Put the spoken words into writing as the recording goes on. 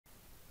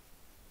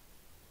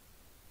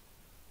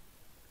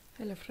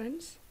Hello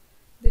friends,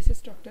 this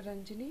is Dr.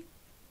 Ranjini,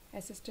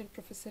 Assistant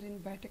Professor in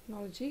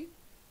Biotechnology.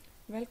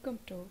 Welcome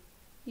to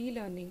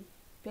e-learning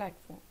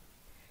platform.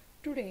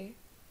 Today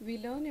we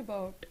learn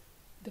about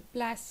the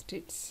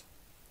plastids.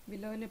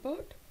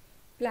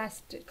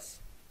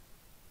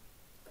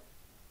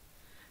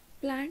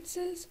 Plant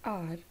cells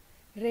are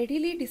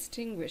readily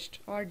distinguished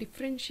or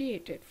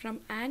differentiated from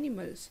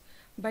animals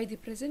by the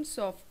presence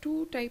of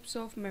two types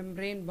of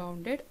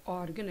membrane-bounded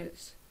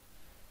organelles.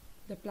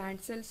 The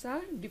plant cells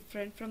are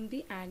different from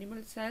the animal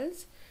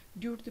cells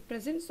due to the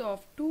presence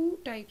of two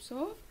types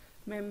of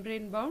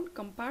membrane-bound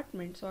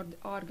compartments or the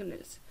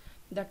organelles.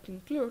 That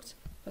includes,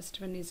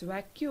 first one is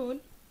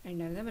vacuole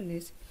and another one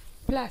is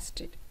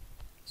plastid.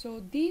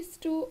 So these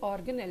two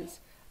organelles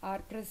are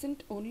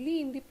present only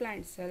in the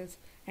plant cells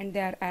and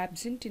they are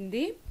absent in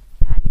the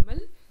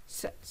animal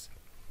cells.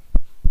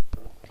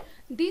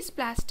 These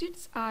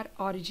plastids are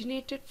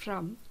originated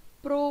from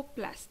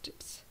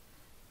proplastids.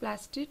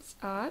 Plastids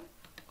are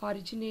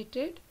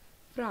originated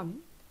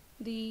from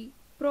the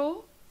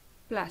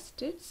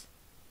proplastids.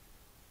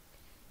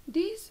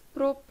 These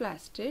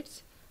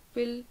proplastids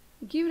will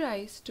give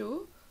rise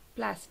to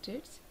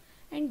plastids,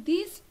 and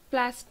these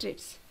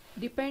plastids,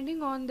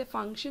 depending on the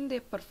function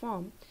they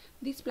perform,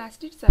 these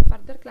plastids are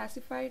further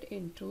classified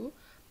into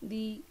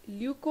the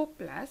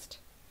leucoplast,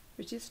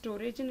 which is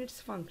storage in its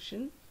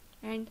function,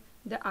 and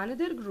the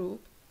another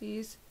group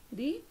is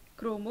the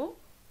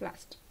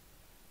chromoplast.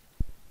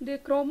 The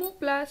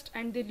chromoplast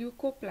and the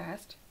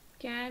leucoplast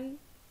can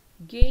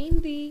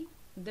gain the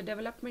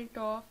development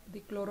of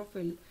the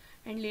chlorophyll,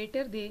 and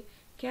later they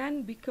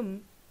can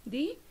become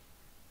the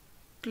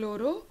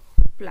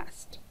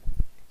chloroplast.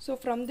 So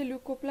from the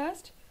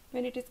leucoplast,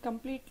 when it is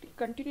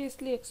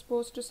continuously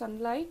exposed to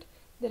sunlight,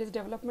 there is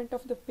development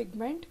of the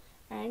pigment,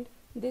 and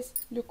this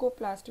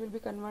leucoplast will be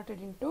converted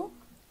into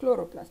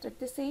chloroplast. At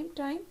the same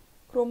time,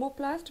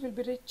 chromoplast will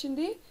be rich in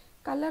the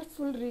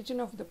colorful region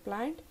of the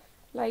plant,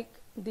 like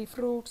the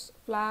fruits,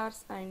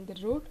 flowers and the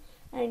root,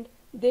 and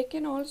they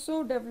can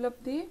also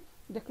develop the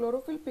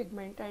chlorophyll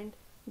pigment, and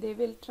they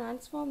will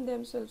transform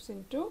themselves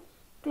into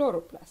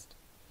chloroplast.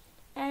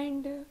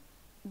 And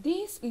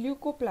these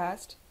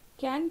leucoplasts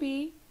can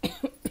be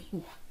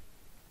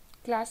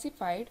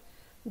classified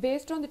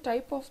based on the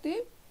type of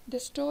the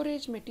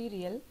storage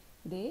material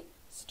they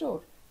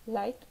store,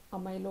 like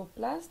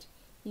amyloplast,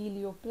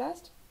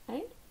 elioplast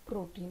and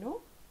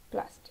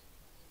proteinoplast.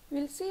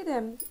 We'll see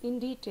them in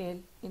detail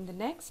in the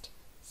next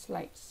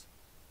slides.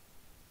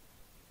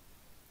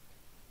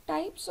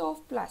 Types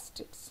of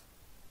plastids.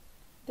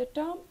 The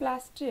term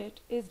plastid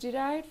is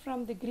derived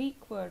from the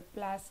Greek word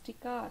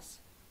plastikas.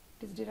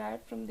 It is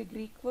derived from the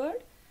Greek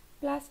word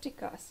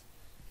plastikas,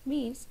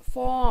 means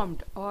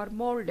formed or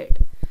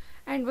molded,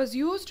 and was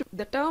used.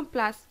 The term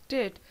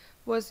plastid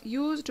was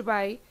used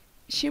by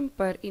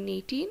Schimper in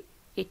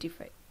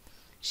 1885.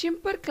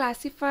 Schimper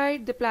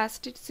classified the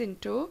plastids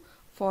into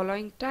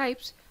following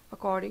types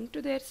according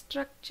to their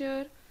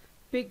structure,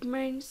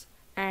 pigments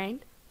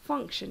and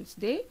functions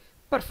they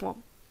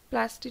perform.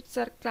 Plastids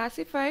are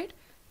classified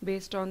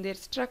based on their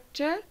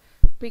structure,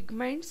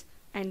 pigments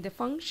and the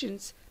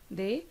functions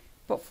they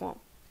perform.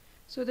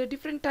 So the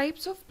different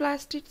types of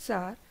plastids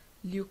are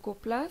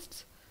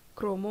leucoplasts,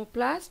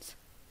 chromoplasts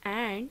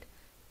and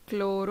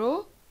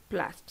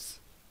chloroplasts.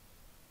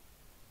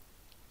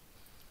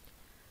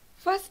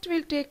 First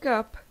we'll take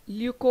up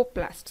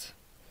leucoplasts.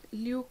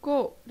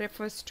 Leuco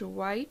refers to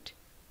white,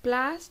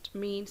 plast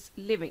means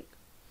living.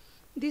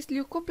 These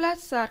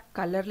leucoplasts are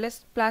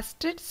colorless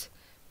plastids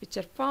which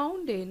are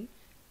found in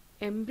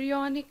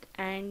embryonic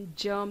and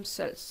germ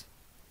cells,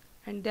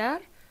 and they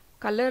are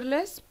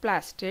colorless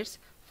plastids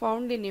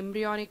found in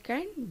embryonic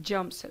and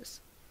germ cells.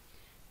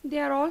 They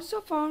are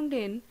also found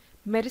in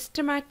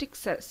meristematic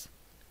cells.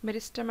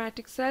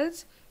 Meristematic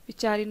cells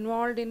which are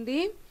involved in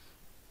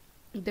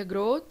the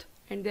growth,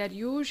 and they are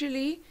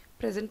usually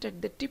present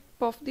at the tip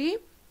of the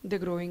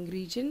growing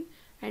region,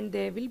 and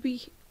they will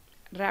be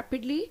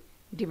rapidly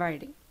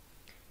dividing,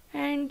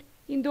 and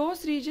in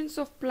those regions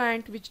of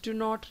plant which do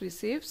not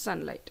receive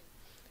sunlight.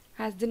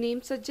 As the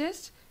name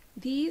suggests,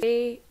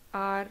 they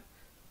are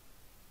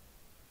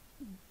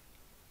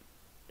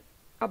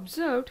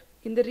observed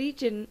in the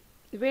region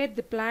where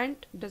the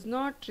plant does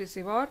not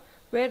receive, or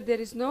where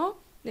there is no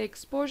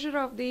exposure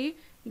of the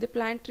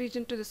plant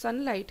region to the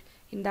sunlight.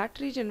 In that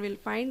region we'll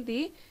find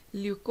the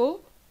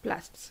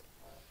leucoplasts.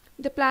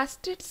 The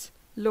plastids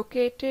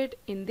located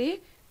in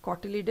the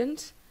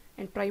cotyledons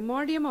and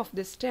primordium of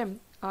the stem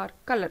are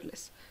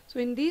colorless. So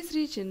in this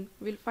region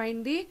we'll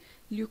find the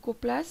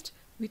leucoplast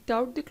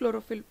without the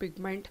chlorophyll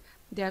pigment.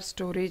 They are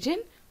storage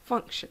in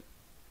function,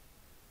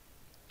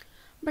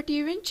 but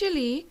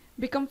eventually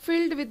become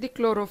filled with the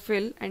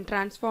chlorophyll and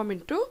transform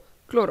into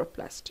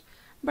chloroplast.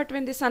 But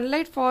when the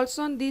sunlight falls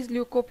on these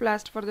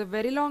leucoplasts for the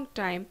very long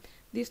time,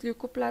 these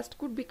leucoplasts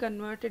could be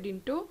converted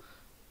into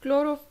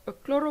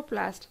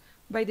chloroplast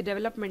by the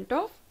development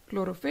of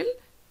chlorophyll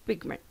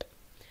pigment.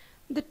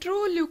 The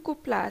true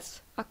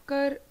leucoplasts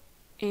occur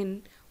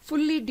in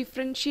fully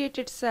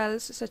differentiated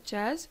cells such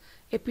as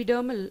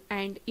epidermal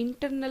and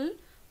internal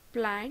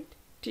plant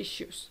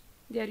tissues.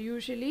 They are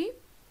usually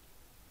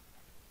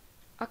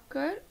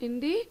occur in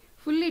the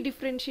fully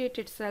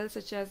differentiated cells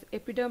such as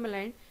epidermal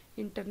and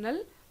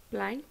internal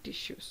plant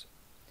tissues.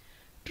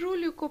 True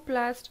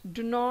leucoplasts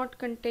do not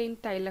contain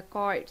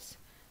thylakoids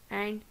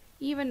and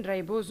even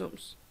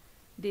ribosomes.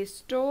 They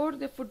store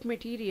the food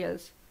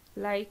materials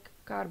like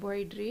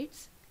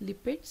carbohydrates,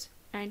 lipids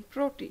and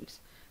proteins,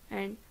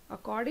 and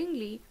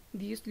accordingly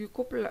these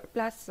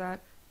leucoplasts are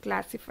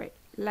classified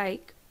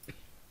like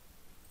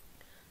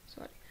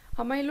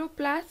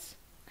amyloplasts.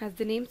 As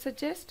the name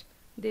suggests,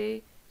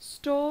 they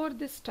store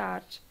the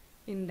starch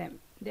in them.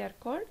 They are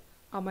called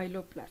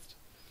amyloplasts.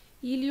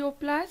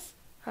 Elioplasts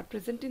are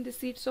present in the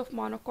seeds of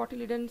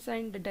monocotyledons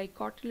and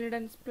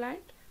dicotyledons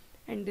plant,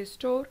 and they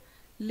store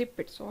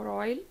lipids or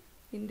oil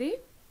in the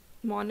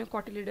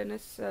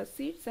monocotyledonous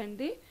seeds and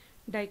the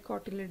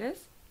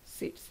dicotyledonous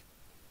seeds.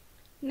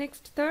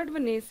 Next, third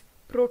one is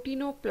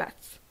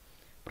proteinoplasts.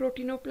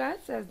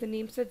 Proteinoplasts, as the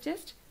name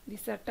suggests,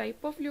 these are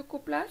type of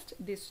leucoplast.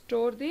 They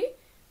store the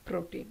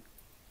protein.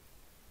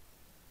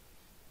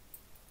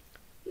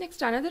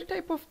 Next, another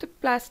type of the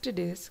plastid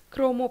is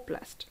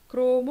chromoplast.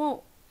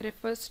 Chromo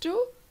refers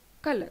to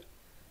color.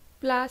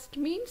 Plast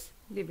means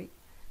living.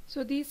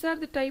 So these are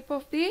the type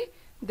of the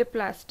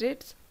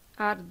plastids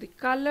are the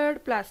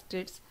colored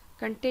plastids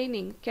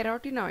containing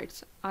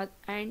carotenoids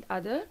and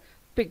other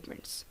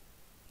pigments.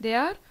 They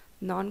are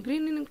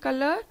non-green in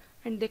color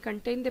and they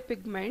contain the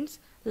pigments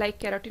like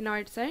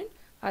carotenoids and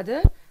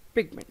other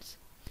pigments.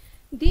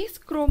 These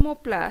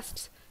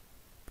chromoplasts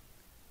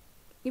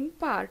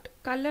impart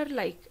color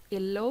like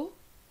yellow,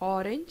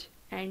 orange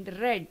and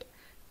red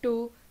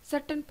to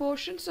certain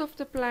portions of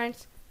the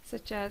plants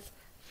such as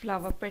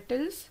flower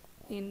petals.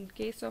 In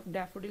case of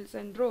daffodils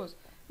and rose,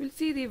 we'll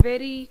see the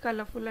very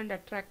colorful and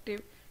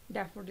attractive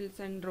daffodils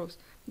and rose.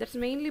 That's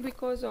mainly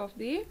because of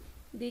the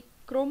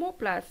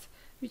chromoplasts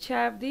which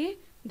have the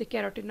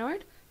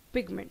carotenoid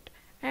pigment.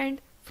 And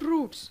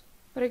fruits,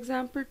 for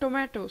example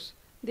tomatoes,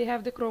 they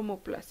have the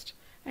chromoplast.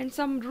 And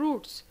some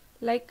roots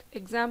like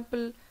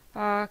example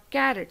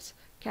carrots.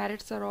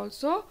 Carrots are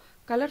also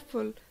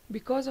colorful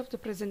because of the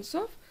presence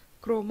of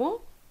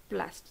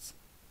chromoplasts.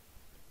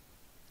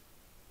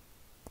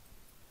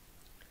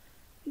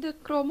 The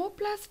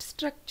chromoplast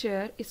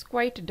structure is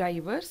quite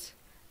diverse.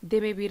 They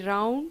may be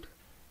round,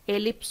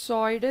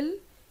 ellipsoidal,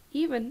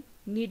 even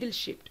needle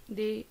shaped.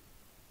 They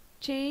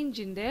change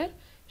in their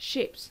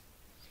shapes.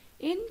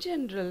 In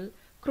general,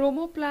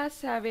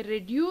 chromoplasts have a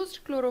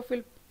reduced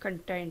chlorophyll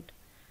content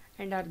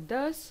and are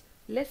thus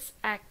less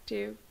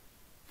active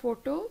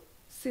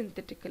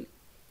photosynthetically.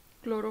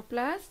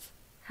 Chloroplasts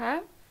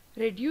have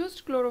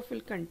reduced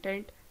chlorophyll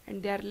content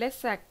and they are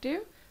less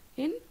active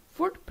in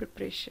food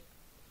preparation.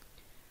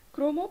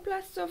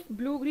 Chromoplasts of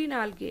blue-green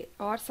algae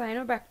or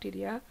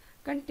cyanobacteria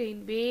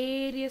contain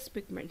various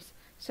pigments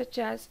such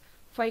as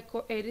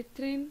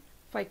phycoerythrin,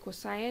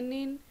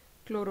 phycocyanin,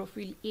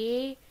 chlorophyll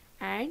A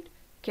and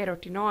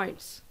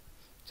carotenoids.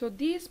 So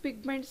these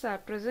pigments are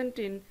present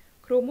in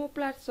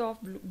chromoplasts of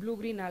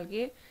blue-green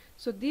algae.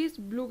 So these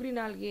blue-green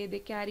algae, they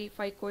carry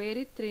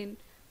phycoerythrin,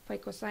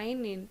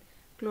 phycocyanin,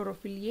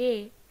 chlorophyll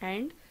A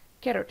and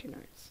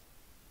carotenoids.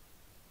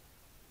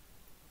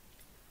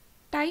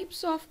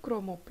 Types of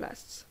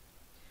chromoplasts.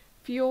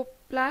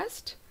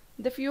 Pheoplast.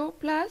 The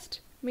pheoplast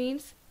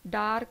means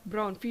dark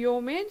brown.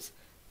 Pheo means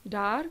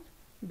dark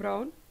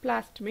brown.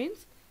 Plast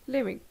means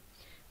living.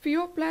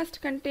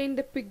 Pheoplast contain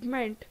the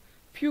pigment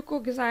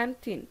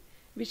fucoxanthin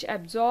which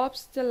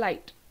absorbs the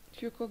light.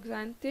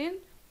 Fucoxanthin.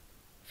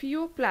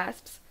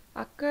 Pheoplasts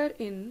occur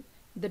in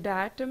the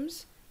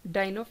diatoms,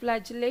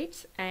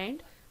 dinoflagellates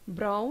and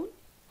brown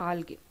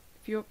algae.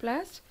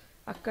 Pheoplasts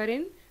occur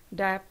in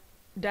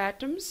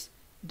diatoms,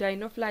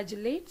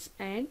 dinoflagellates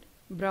and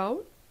brown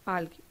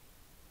algae.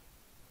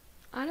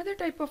 Another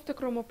type of the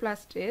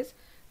chromoplast is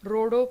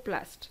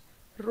rhodoplast.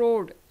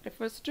 Rhod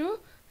refers to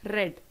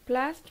red.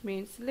 Plast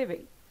means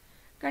living.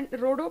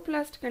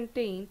 Rhodoplast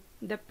contain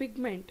the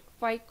pigment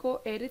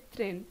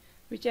phycoerythrin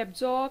which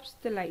absorbs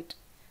the light.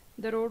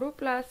 The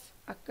rhodoplasts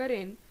occur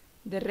in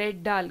the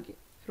red algae.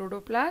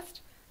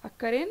 Rhodoplasts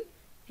occur in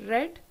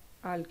red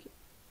algae.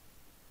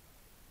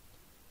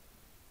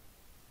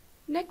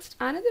 Next,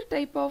 another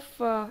type of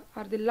or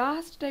the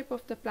last type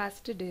of the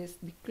plastid is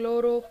the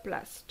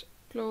chloroplast.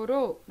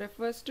 Chloro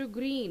refers to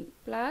green,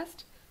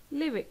 plast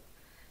living.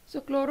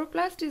 So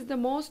chloroplast is the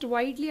most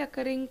widely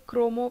occurring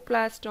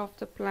chromoplast of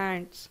the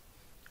plants.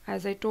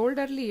 As I told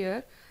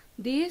earlier,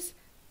 these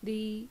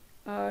the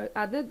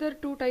other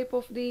two type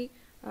of the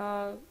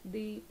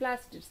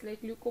plastids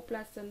like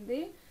leucoplasts and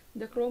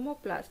the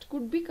chromoplast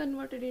could be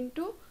converted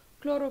into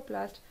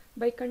chloroplast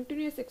by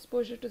continuous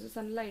exposure to the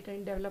sunlight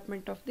and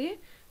development of the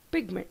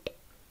pigment.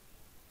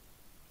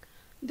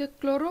 The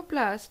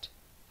chloroplast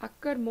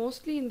occur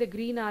mostly in the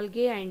green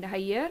algae and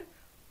higher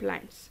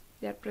plants.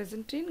 They are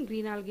present in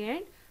green algae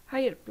and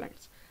higher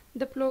plants.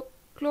 The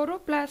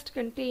chloroplast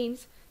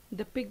contains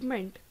the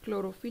pigment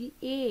chlorophyll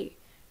A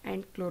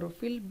and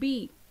chlorophyll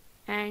B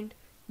and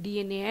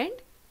DNA and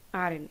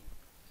RNA.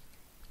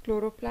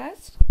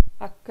 Chloroplasts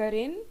occur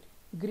in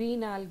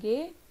green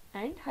algae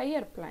and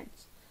higher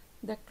plants.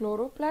 The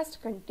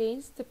chloroplast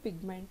contains the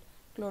pigment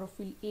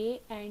chlorophyll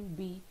A and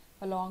B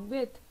along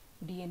with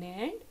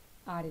DNA and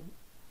RNA.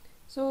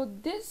 So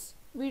this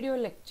video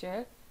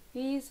lecture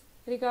is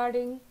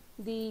regarding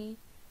the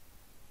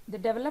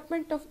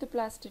development of the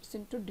plastids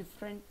into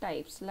different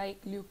types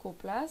like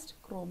leucoplast,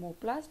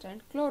 chromoplast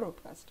and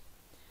chloroplast.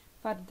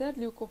 Further,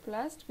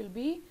 leucoplast will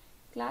be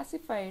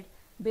classified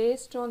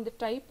based on the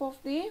type of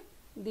the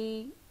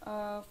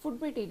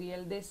food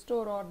material they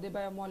store or the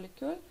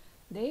biomolecule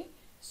they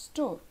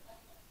store.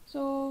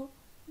 So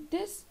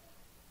this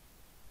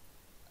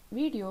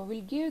video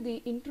will give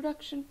the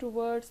introduction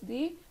towards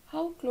the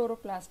how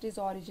chloroplast is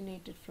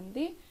originated from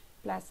the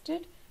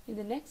plastid. In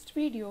the next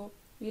video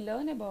we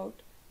learn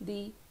about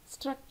the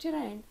structure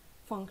and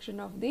function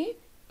of the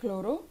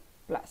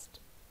chloroplast.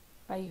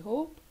 I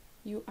hope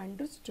you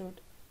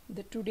understood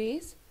the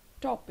today's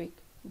topic,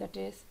 that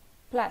is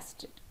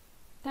plastid.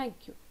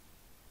 Thank you.